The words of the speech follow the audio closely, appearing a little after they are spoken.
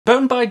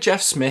Bone by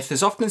Jeff Smith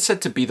is often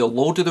said to be the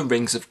Lord of the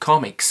Rings of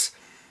comics,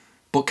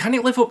 but can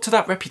it live up to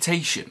that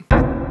reputation?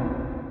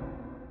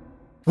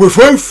 Woof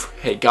woof!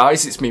 Hey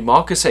guys, it's me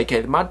Marcus,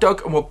 aka the Mad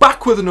Dog, and we're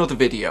back with another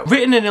video.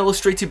 Written and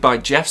illustrated by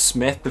Jeff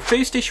Smith, the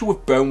first issue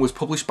of Bone was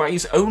published by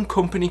his own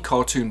company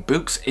Cartoon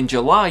Books in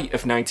July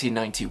of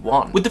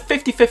 1991, with the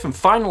 55th and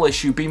final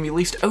issue being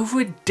released over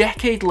a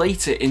decade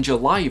later in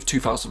July of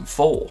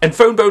 2004. And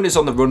Phone Bone is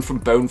on the run from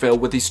Boneville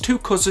with his two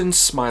cousins,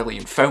 Smiley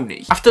and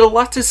Phony. After the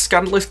latter's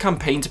scandalous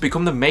campaign to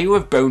become the mayor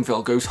of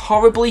Boneville goes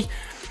horribly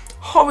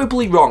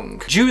wrong.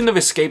 During their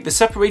escape, they're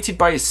separated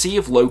by a sea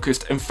of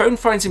locust, and Phone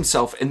finds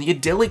himself in the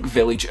idyllic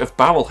village of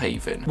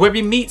Barrelhaven, where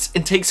he meets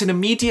and takes an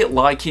immediate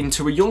liking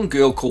to a young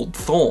girl called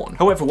Thorn.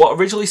 However, what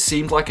originally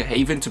seemed like a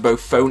haven to both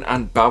Phone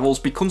and Barrels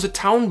becomes a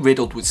town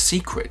riddled with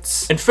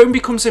secrets, and Phone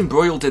becomes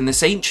embroiled in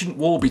this ancient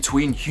war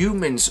between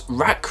humans,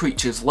 rat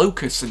creatures,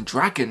 locusts, and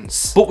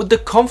dragons. But with the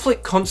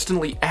conflict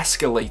constantly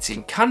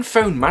escalating, can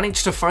Phone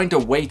manage to find a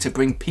way to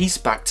bring peace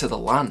back to the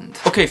land?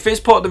 Okay,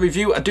 first part of the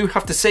review, I do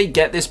have to say,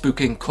 get this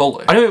book in colour.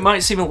 I know it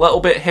might seem a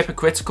little bit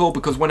hypocritical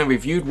because when I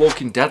reviewed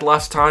Walking Dead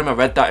last time I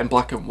read that in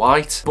black and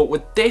white, but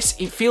with this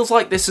it feels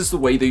like this is the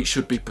way that it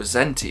should be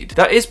presented.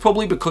 That is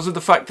probably because of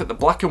the fact that the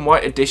black and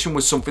white edition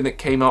was something that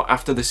came out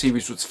after the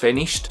series was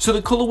finished, so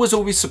the colour was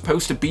always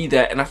supposed to be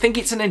there, and I think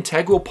it's an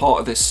integral part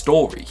of this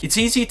story. It's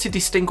easier to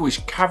distinguish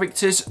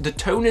characters, the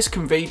tone is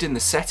conveyed in the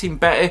setting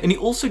better, and it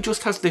also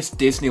just has this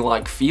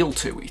Disney-like feel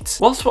to it.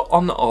 Whilst we're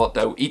on the art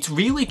though, it's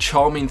really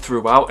charming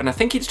throughout, and I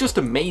think it's just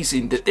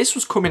amazing that this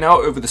was coming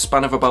out over the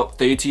span of about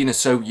 13 or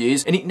so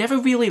years and it never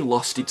really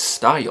lost its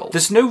style.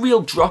 There's no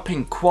real drop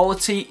in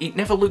quality, it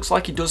never looks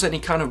like it does any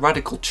kind of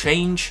radical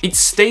change. It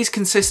stays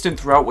consistent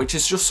throughout, which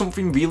is just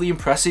something really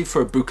impressive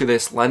for a book of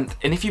this length,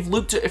 and if you've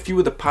looked at a few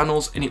of the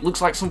panels and it looks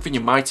like something you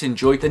might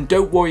enjoy, then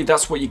don't worry,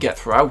 that's what you get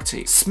throughout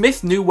it.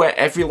 Smith knew where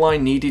every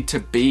line needed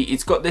to be.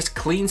 It's got this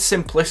clean,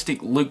 simplistic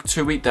look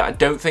to it that I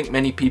don't think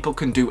many people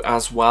can do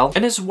as well,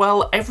 and as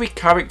well, every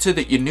character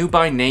that you knew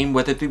by name,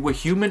 whether they were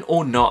human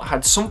or not,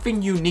 had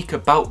something unique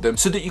about them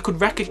so that you could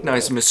recognize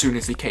them as soon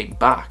as they came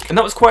back. And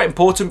that was quite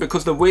important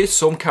because there were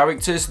some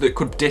characters that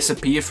could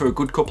disappear for a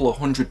good couple of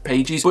hundred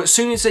pages, but as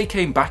soon as they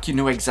came back you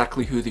knew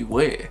exactly who they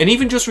were. And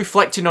even just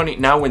reflecting on it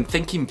now and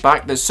thinking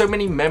back, there's so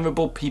many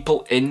memorable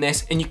people in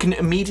this and you can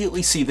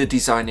immediately see the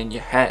design in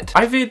your head.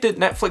 I've heard that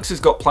Netflix has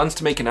got plans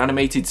to make an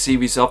animated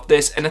series of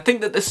this, and I think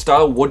that the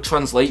style would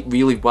translate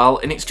really well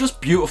and it's just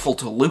beautiful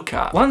to look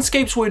at.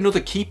 Landscapes were another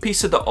key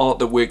piece of the art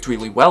that worked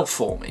really well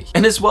for me.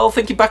 And as well,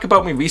 thinking back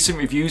about my recent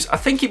reviews, I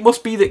think it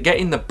must be that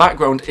getting the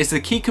background is the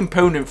key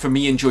component for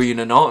me enjoying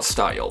an art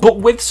style. But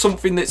with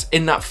something that's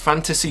in that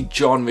fantasy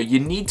genre, you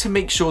need to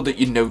make sure that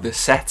you know the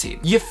setting.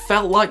 You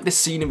felt like the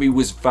scenery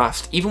was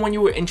vast, even when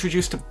you were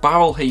introduced to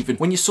Barrelhaven,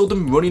 when you saw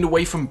them running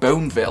away from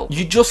Boneville.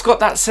 You just got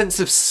that sense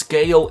of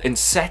scale and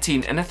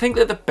setting, and I think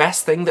that the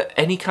best thing that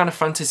any kind of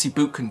fantasy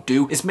book can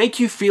do is make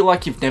you feel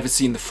like you've never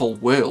seen the full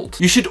world.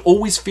 You should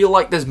always feel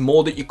like there's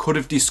more that you could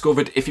have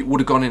discovered if it would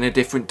have gone in a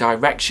different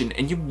direction,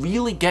 and you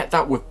really get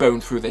that with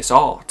Bone through this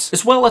art.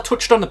 As well, I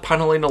touched on the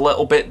paneling a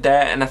little bit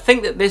there, and I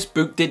think that this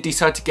book did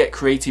decide to get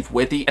creative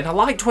with it, and I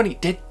liked when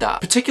it did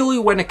that. Particularly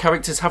when a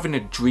character's having a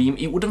dream,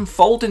 it would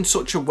unfold in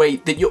such a way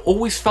that you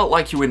always felt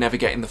like you were never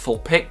getting the full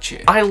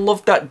picture. I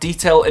loved that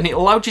detail, and it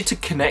allowed you to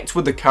connect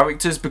with the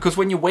characters because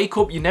when you wake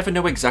up you never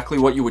know exactly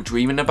what you were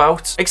dreaming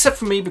about. Except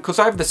for me, because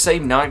I have the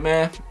same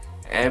nightmare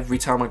every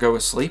time I go to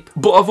sleep.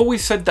 But I've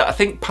always said that I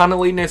think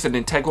paneling is an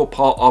integral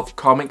part of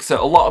comics that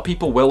a lot of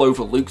people will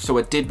overlook, so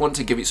I did want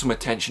to give it some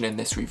attention in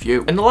this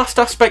review. And the last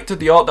aspect of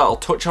the art that I'll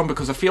touch on,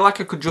 because I feel like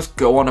I could just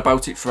go on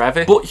about it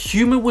forever, but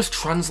humour was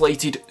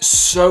translated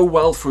so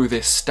well through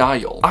this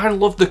style. I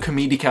love the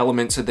comedic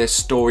elements of this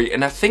story,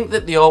 and I think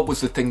that the art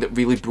was the thing that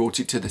really brought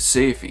it to the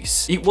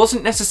surface. It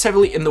wasn't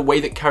necessarily in the way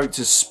that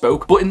characters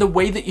spoke, but in the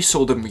way that you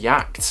saw them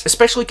react.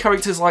 Especially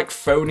characters like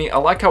Phony. I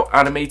like how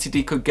animated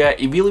he could get.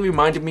 He really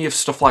reminded me of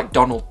stuff like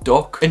Donald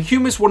Duck, and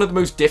humour is one of the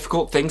most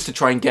difficult things to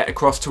try and get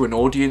across to an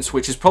audience,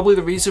 which is probably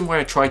the reason why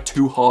I tried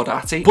too hard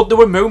at it. But there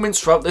were moments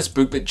throughout this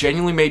book that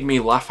genuinely made me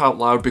laugh out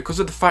loud because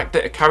of the fact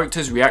that a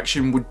character's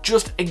reaction would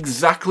just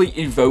exactly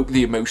evoke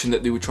the emotion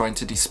that they were trying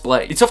to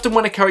display. It's often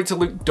when a character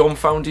looked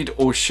dumbfounded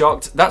or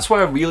shocked, that's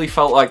where I really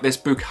felt like this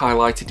book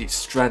highlighted its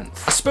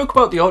strength. I spoke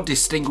about the art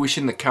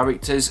distinguishing the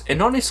characters,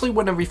 and honestly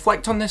when I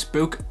reflect on this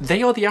book,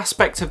 they are the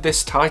aspects of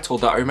this title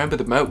that I remember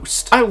the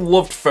most. I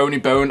loved Phony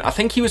Bone. I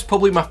think he was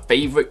probably my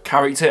favourite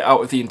character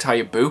out of the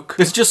entire book.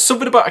 There's just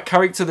something about a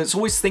character that's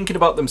always thinking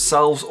about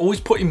themselves,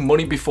 always putting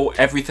money before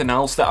everything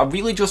else, that I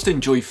really just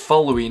enjoy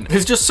following.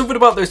 There's just something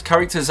about those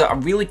characters that I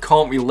really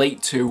can't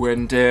relate to,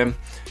 and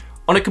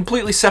On a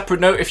completely separate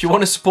note, if you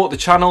want to support the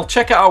channel,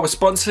 check out our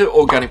sponsor,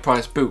 Organic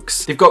Price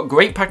Books. They've got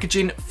great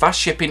packaging,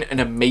 fast shipping, and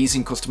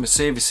amazing customer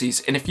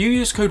services, and if you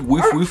use code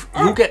WOOFWOOF,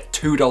 you'll get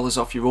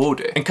 $2 off your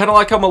order. And kinda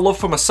like how my love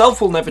for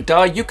myself will never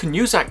die, you can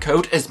use that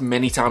code as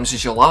many times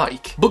as you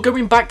like. But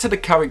going back to the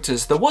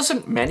characters, there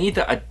wasn't many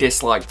that I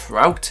disliked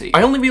throughout it.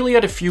 I only really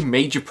had a few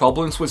major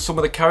problems with some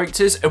of the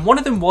characters, and one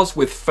of them was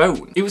with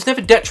Phone. It was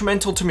never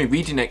detrimental to my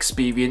reading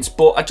experience,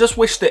 but I just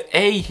wish that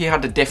A, he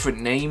had a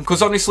different name,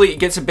 because honestly it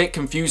gets a bit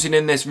confusing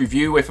in this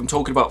review if I'm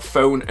talking about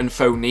Phone and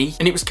Phoney,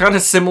 and it was kind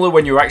of similar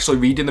when you're actually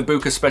reading the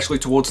book, especially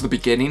towards the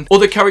beginning.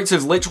 Other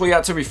characters literally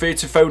had to refer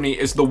to Phoney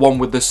as the one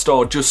with the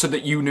star just so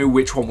that you knew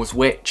which one was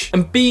which.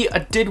 And B, I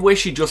did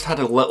wish he just had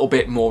a little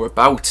bit more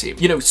about him.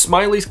 You know,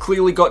 Smiley's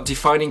clearly got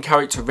defining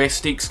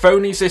characteristics,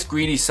 Phoney's this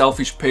greedy,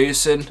 selfish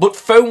person, but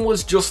Phone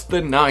was just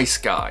the nice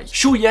guy.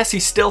 Sure, yes, he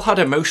still had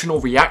emotional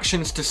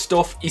reactions to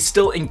stuff, he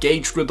still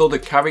engaged with other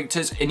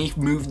characters, and he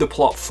moved the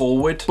plot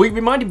forward, but he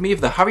reminded me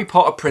of the Harry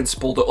Potter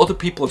principle that other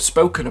people have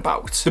spoken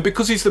about, that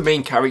because he's the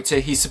main character,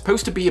 he's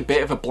supposed to be a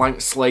bit of a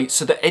blank slate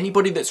so that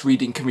anybody that's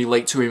reading can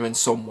relate to him in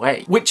some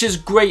way, which is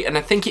great, and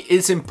I think it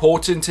is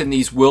important in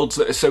these worlds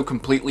that are so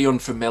completely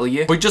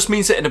unfamiliar, but it just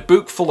means that in a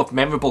book full of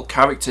memorable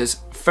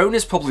characters, Phone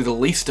is probably the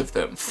least of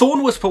them.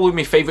 Thorn was probably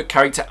my favourite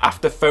character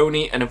after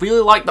Phoney, and I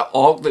really liked the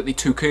arc that they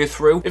took her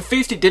through. At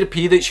first it did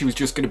appear that she was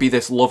just going to be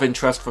this love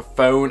interest for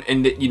Phone,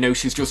 and that, you know,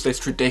 she's just this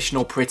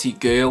traditional pretty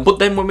girl, but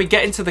then when we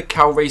get into the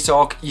cow race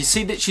arc, you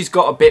see that she's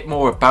got a bit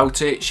more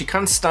about it, she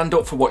can stand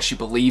up for what she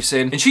believes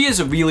in, and she is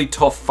a really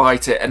tough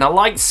fighter, and I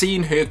liked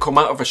seeing her come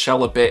out of her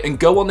shell a bit and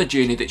go on the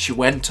journey that she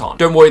went on.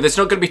 Don't worry, there's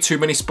not going to be too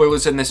many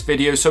spoilers in this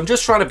video, so I'm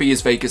just trying to be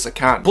as vague as I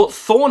can. But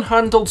Thorn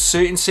handled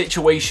certain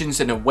situations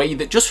in a way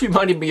that just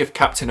reminded me of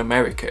Captain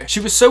America. She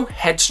was so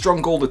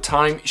headstrong all the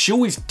time, she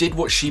always did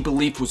what she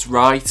believed was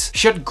right,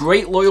 she had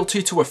great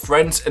loyalty to her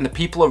friends and the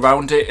people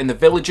around her and the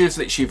villagers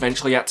that she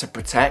eventually had to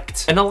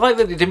protect, and I like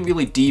that they didn't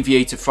really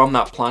deviate from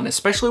that plan,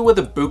 especially with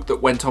a book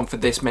that went on for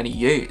this many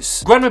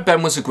years. Grandma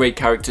Ben was a great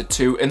character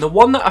too, and the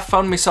one that I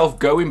found myself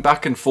going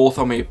back and forth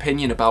on my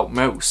opinion about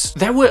most.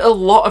 There were a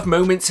lot of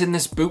moments in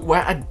this book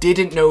where I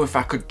didn't know if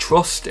I could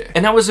trust her,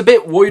 and I was a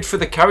bit worried for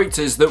the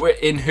characters that were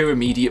in her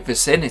immediate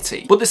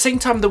vicinity, but at the same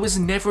time there was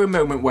never a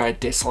moment where I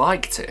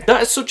disliked her.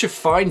 That is such a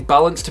fine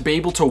balance to be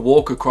able to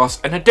walk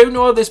across, and I don't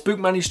know how this book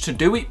managed to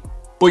do it,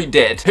 but it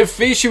did. At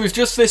first she was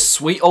just this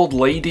sweet old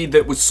lady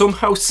that was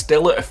somehow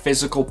still at a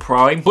physical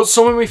prime, but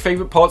some of my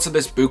favourite parts of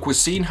this book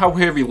was seeing how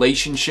her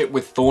relationship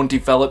with Thorn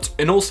developed,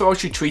 and also how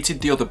she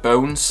treated the other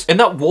bones. In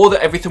that war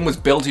that everything was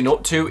building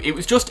up to, it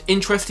was just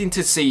interesting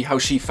to see how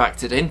she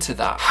factored into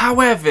that.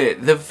 However,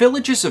 the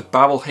villagers of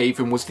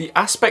Barrelhaven was the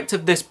aspect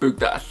of this book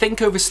that I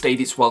think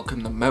overstayed its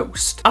welcome the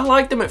most. I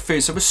liked them at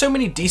first, there were so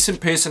many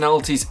decent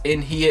personalities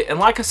in here, and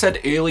like I said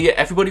earlier,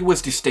 everybody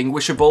was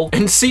distinguishable,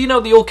 and seeing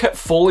how they all kept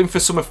falling for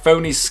some of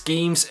Phoney's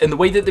schemes and the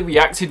way that they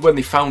reacted when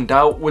they found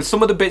out was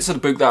some of the bits of the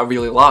book that I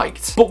really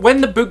liked. But when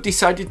the book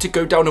decided to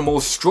go down a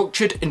more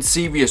structured and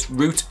serious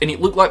route and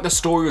it looked like the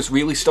story was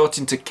really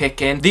starting to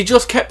kick in, they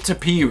just kept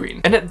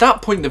appearing, and at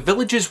that point the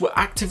villagers were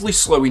actively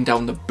slowing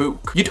down the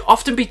book. You'd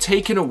often be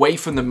taken away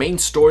from the main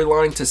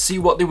storyline to see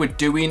what they were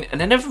doing,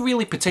 and I never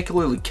really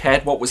particularly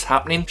cared what was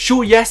happening.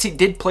 Sure, yes, it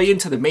did play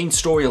into the main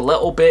story a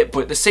little bit,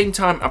 but at the same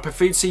time I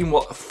preferred seeing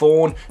what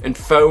Thorn and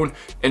Phone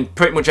and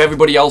pretty much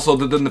everybody else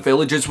other than the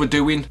villagers were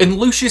doing.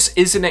 And Lucius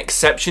is an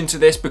exception to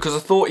this because I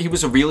thought he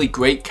was a really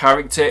great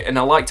character, and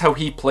I liked how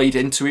he played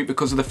into it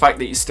because of the fact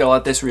that he still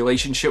had this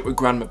relationship with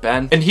Grandma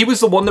Ben, and he was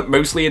the one that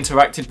mostly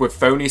interacted with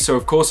Phoney, so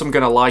of course I'm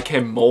gonna like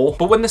him more.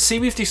 But when the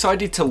series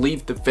decided to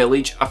leave the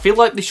village, I feel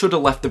like they should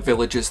have left the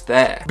villagers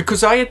there,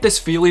 because I had this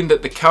feeling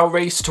that the cow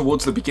race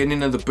towards the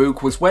beginning of the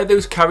book was where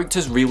those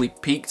characters really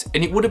peaked,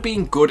 and it would have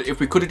been good if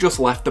we could have just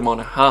left them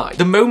on a high.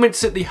 The moments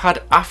that they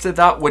had after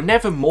that were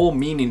never more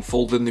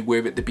meaningful than they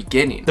were at the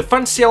beginning. The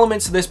fantasy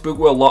elements of this book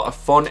were a lot of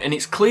fun, and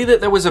it's clear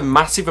that there was a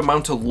massive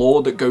amount of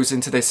lore that goes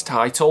into this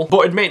title,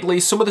 but admittedly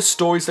some of the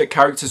stories that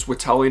characters were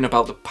telling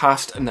about the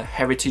past and the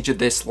heritage of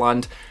this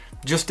land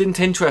just didn't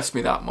interest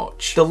me that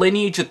much. The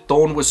lineage of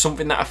Thorn was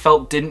something that I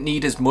felt didn't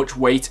need as much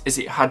weight as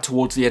it had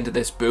towards the end of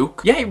this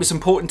book. Yeah, it was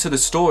important to the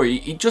story,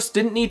 it just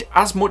didn't need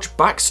as much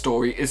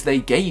backstory as they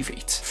gave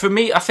it. For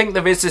me, I think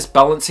there is this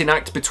balancing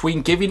act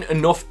between giving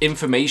enough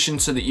information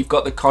so that you've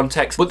got the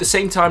context, but at the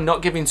same time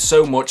not giving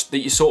so much that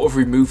you sort of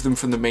remove them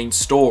from the main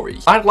story.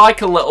 I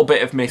like a little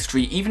bit of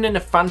mystery, even in a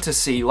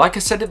fantasy. Like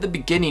I said at the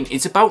beginning,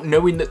 it's about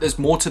knowing that there's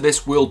more to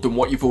this world than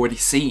what you've already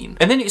seen.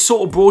 And then it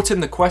sort of brought in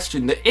the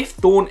question that if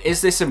Thorn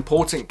is this important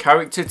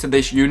character to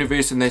this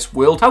universe and this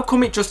world, how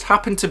come it just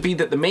happened to be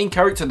that the main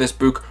character of this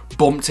book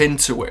bumped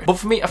into it? But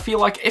for me, I feel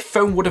like if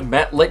Phone would have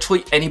met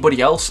literally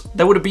anybody else,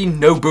 there would have been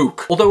no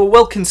book. Although I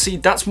will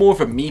concede that's more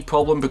of a me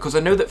problem, because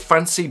I know that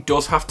fantasy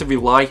does have to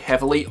rely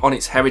heavily on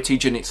its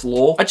heritage and its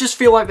lore. I just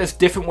feel like there's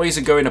different ways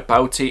of going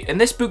about it, and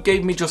this book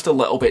gave me just a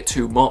little bit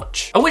too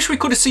much. I wish we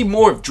could have seen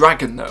more of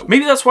Dragon though.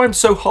 Maybe that's why I'm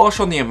so harsh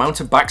on the amount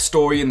of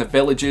backstory and the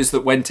villages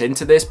that went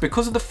into this,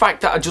 because of the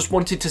fact that I just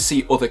wanted to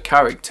see other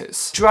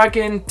characters.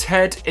 Dragon, Dragon,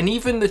 Ted, and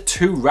even the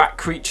 2 rat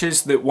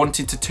creatures that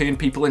wanted to turn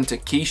people into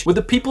quiche were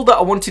the people that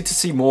I wanted to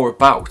see more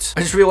about.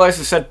 I just realised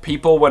I said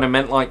people when I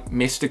meant like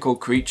mystical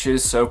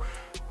creatures, so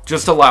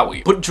just allow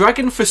it. But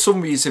Dragon, for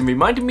some reason,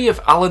 reminded me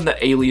of Alan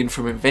the Alien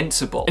from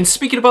Invincible. And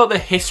speaking about the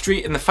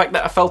history and the fact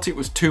that I felt it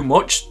was too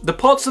much, the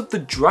parts of the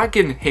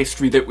Dragon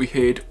history that we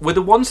heard were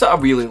the ones that I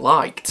really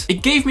liked.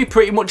 It gave me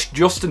pretty much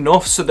just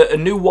enough so that I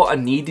knew what I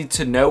needed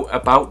to know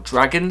about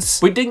dragons,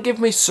 but it didn't give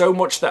me so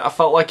much that I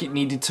felt like it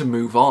needed to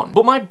move on.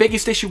 But my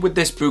biggest issue with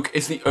this book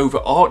is the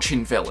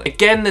overarching villain.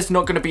 Again, there's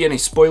not going to be any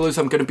spoilers,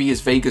 I'm going to be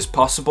as vague as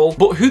possible,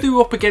 but who they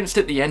were up against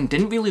at the end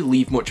didn't really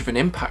leave much of an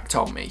impact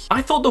on me.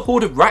 I thought the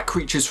horde of rat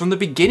creatures from the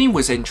beginning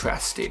was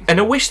interesting, and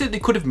I wish that they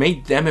could have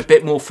made them a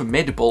bit more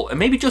formidable and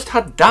maybe just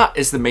had that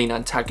as the main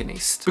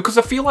antagonist, because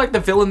I feel like the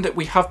villain that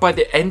we have by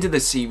the end of the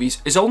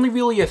series is only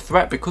really a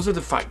threat because of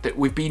the fact that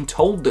we've been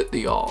told that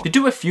they are. They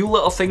do a few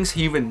little things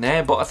here and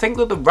there, but I think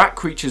that the rat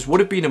creatures would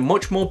have been a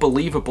much more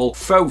believable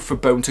foe for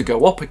Bone to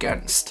go up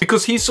against,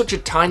 because he's such a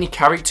tiny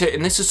character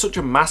and this is such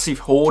a massive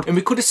horde, and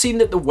we could have seen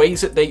that the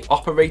ways that they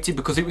operated,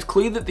 because it was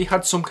clear that they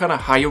had some kind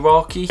of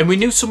hierarchy and we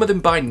knew some of them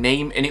by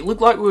name, and it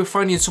looked like we were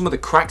finding some of the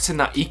cracks in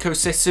that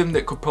ecosystem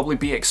that could probably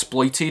be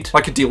exploited,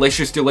 like a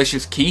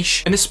delicious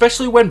quiche. And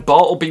especially when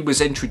Bartleby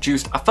was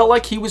introduced, I felt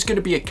like he was going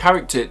to be a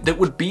character that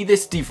would be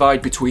this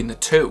divide between the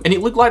two, and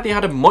it looked like they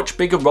had a much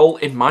bigger role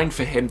in mind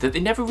for him that they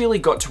never really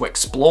got to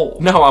explore.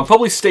 Now, I'm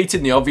probably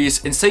stating the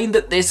obvious in saying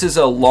that this is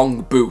a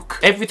long book.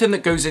 Everything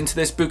that goes into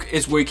this book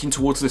is working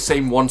towards the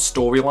same one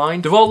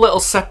storyline. They're all little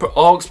separate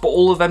arcs, but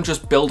all of them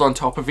just build on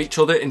top of each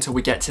other until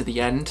we get to the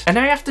end. And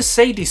I have to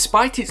say,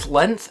 despite its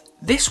length,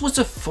 this was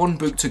a fun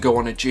book to go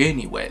on a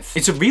journey with.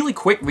 It's a really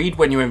quick read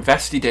when you're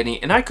invested in it,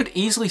 and I could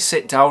easily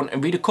sit down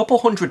and read a couple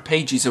hundred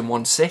pages in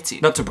one sitting.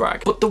 Not to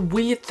brag. But the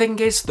weird thing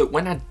is that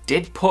when I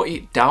did put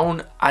it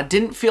down, I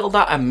didn't feel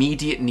that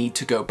immediate need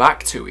to go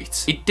back to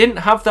it. It didn't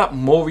have that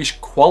Moorish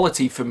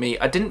quality for me.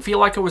 I didn't feel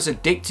like I was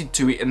addicted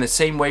to it in the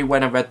same way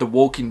when I read The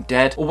Walking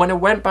Dead or when I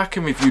went back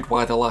and reviewed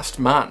Y the Last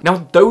Man.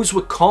 Now, those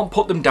were can't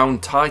put them down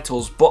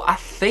titles, but I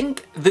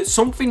think that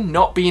something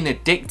not being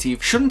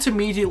addictive shouldn't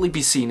immediately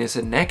be seen as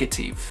a negative.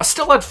 I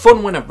still had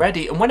fun when I read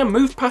it, and when I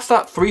moved past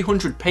that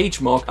 300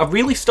 page mark, I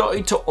really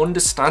started to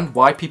understand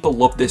why people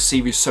love this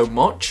series so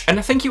much, and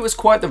I think it was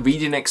quite the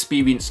reading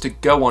experience to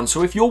go on.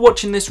 So if you're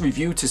watching this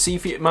review to see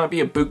if it might be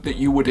a book that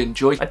you would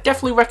enjoy, I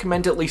definitely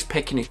recommend at least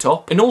picking it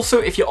up. And also,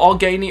 if you are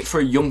getting it for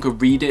a younger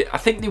reader, I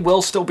think they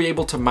will still be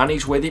able to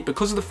manage with it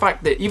because of the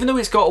fact that even though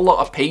it's got a lot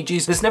of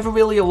pages, there's never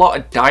really a lot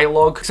of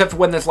dialogue, except for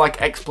when there's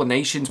like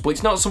explanations, but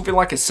it's not something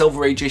like a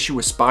Silver Age issue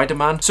of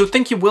Spider-Man. So I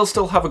think you will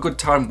still have a good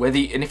time with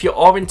it, and if you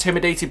are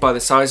intimidated by the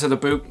size of the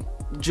book,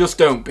 just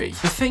don't be.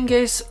 The thing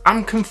is,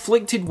 I'm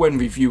conflicted when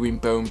reviewing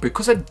Bone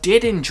because I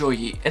did enjoy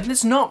it, and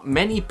there's not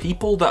many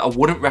people that I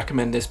wouldn't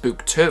recommend this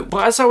book to.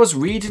 But as I was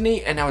reading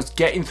it and I was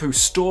getting through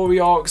story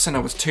arcs and I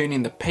was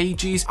turning the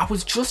pages, I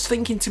was just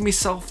thinking to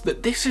myself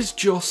that this is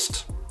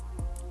just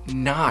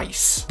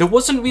nice. There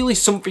wasn't really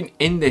something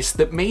in this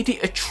that made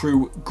it a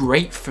true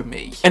great for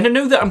me. And I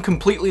know that I'm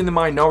completely in the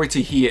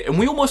minority here, and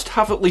we almost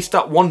have at least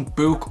that one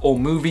book or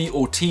movie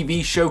or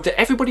TV show that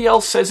everybody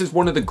else says is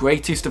one of the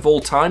greatest of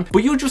all time,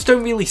 but you just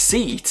don't really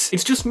see it.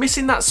 It's just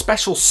missing that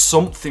special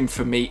something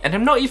for me, and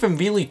I'm not even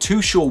really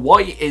too sure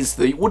what it is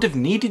that it would have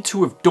needed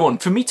to have done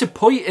for me to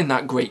put it in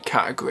that great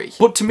category.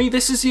 But to me,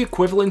 this is the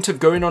equivalent of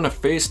going on a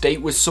first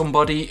date with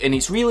somebody, and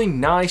it's really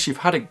nice, you've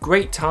had a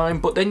great time,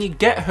 but then you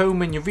get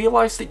home and you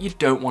realise that you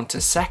don't want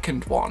a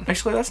second one.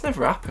 Actually, that's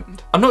never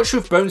happened. I'm not sure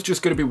if Bone's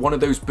just going to be one of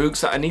those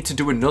books that I need to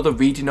do another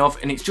reading of,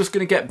 and it's just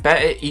going to get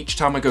better each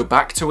time I go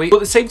back to it, but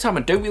at the same time,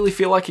 I don't really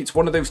feel like it's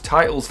one of those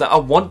titles that I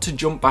want to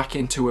jump back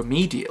into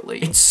immediately.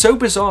 It's so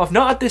bizarre. I've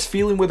not had this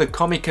feeling with a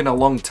comic in a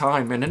long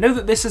time, and I know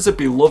that this is a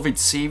beloved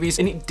series,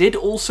 and it did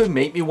also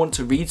make me want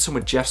to read some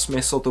of Jeff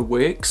Smith's other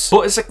works,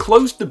 but as I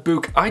closed the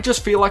book, I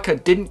just feel like I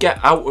didn't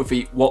get out of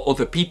it what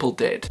other people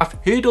did. I've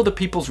heard other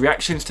people's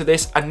reactions to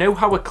this, I know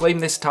how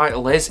acclaimed this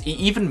title is,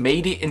 it even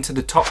made it into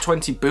the top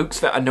 20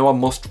 books that I know I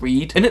must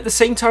read, and at the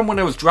same time when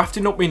I was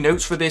drafting up my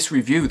notes for this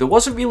review, there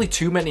wasn't really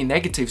too many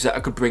negatives that I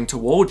could bring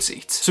towards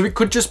it. So it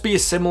could just be a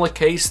similar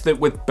case that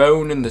with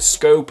Bone and the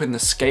scope and the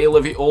scale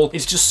of it all,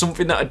 it's just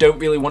something that I don't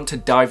really want to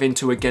dive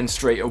into again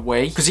straight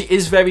away, because it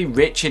is very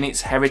rich in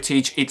its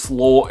heritage, its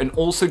lore, and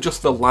also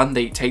just the land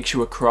that it takes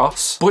you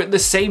across. But at the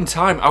same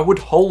time, I would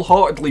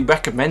wholeheartedly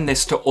recommend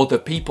this to other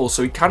people,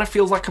 so it kind of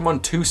feels like I'm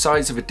on two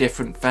sides of a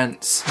different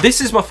fence.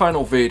 This is my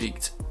final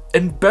verdict.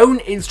 And Bone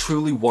is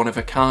truly one of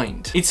a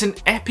kind. It's an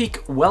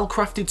epic,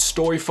 well-crafted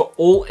story for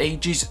all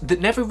ages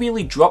that never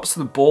really drops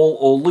the ball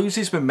or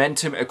loses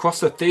momentum across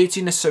the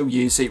 13 or so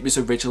years it was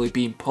originally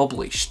being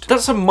published.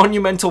 That's a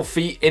monumental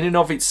feat in and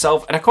of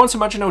itself, and I can't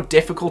imagine how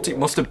difficult it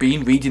must have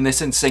been reading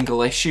this in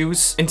single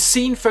issues. And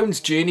seeing Fone's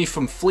journey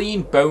from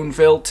fleeing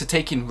Boneville to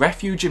taking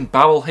refuge in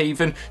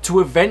Barrelhaven to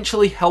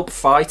eventually help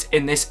fight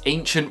in this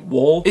ancient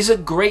war is a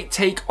great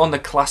take on the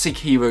classic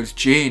hero's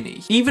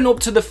journey. Even up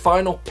to the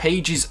final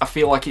pages, I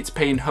feel like it's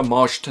paying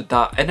homage to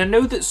that, and I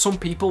know that some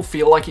people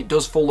feel like it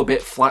does fall a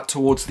bit flat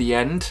towards the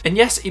end, and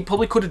yes, it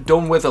probably could have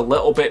done with a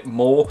little bit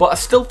more, but I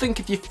still think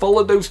if you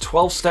follow those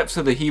 12 steps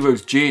of the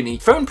hero's journey,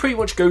 Throne pretty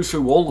much goes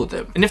through all of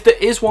them. And if there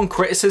is one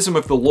criticism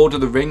of The Lord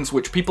of the Rings,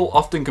 which people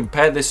often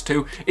compare this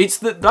to, it's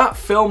that that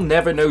film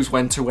never knows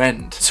when to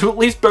end. So at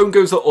least Bone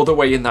goes the other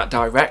way in that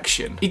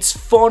direction. It's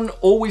fun,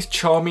 always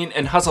charming,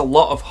 and has a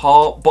lot of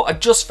heart, but I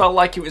just felt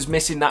like it was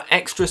missing that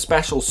extra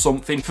special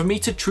something for me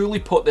to truly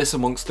put this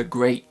amongst the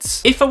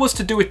greats. If I was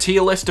to do a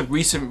tier list of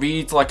recent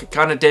reads like I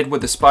kinda did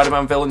with the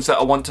Spider-Man villains that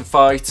I want to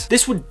fight,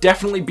 this would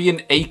definitely be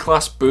an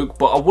A-class book,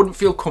 but I wouldn't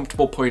feel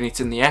comfortable putting it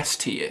in the S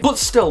tier. But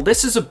still,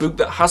 this is a book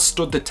that has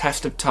stood the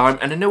test of time,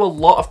 and I know a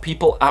lot of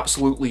people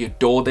absolutely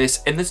adore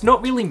this, and there's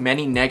not really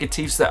many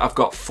negatives that I've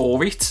got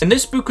for it. And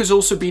this book has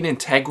also been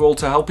integral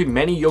to helping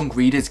many young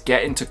readers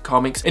get into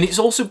comics, and it's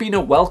also been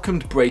a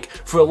welcomed break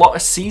for a lot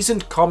of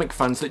seasoned comic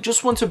fans that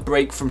just want a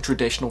break from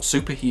traditional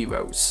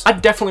superheroes.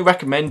 I'd definitely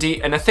recommend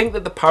it, and I think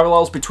that the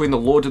parallels between The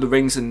Lord of the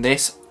Rings and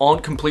this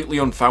aren't completely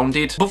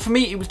unfounded, but for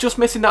me it was just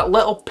missing that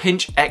little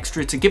pinch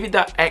extra to give it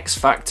that X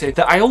factor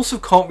that I also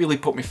can't really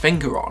put my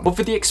finger on. But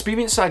for the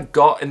experience I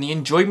got and the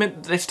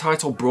enjoyment that this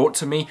title brought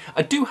to me,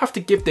 I do have to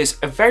give this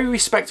a very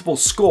respectable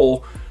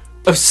score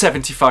of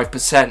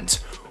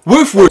 75%.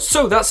 Woof woof!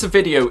 So that's the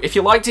video. If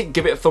you liked it,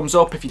 give it a thumbs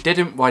up. If you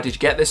didn't, why did you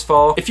get this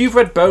far? If you've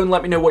read Bone,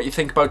 let me know what you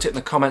think about it in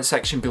the comment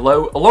section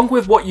below, along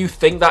with what you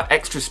think that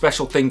extra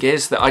special thing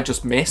is that I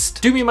just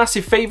missed. Do me a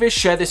massive favour,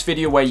 share this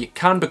video where you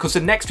can, because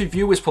the next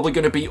review is probably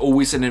going to be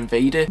Always an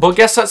Invader. But I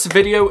guess that's the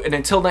video, and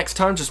until next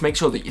time, just make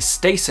sure that you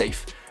stay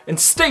safe and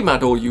stay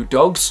mad, all you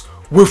dogs.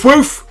 Woof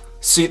woof!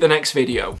 See you at the next video.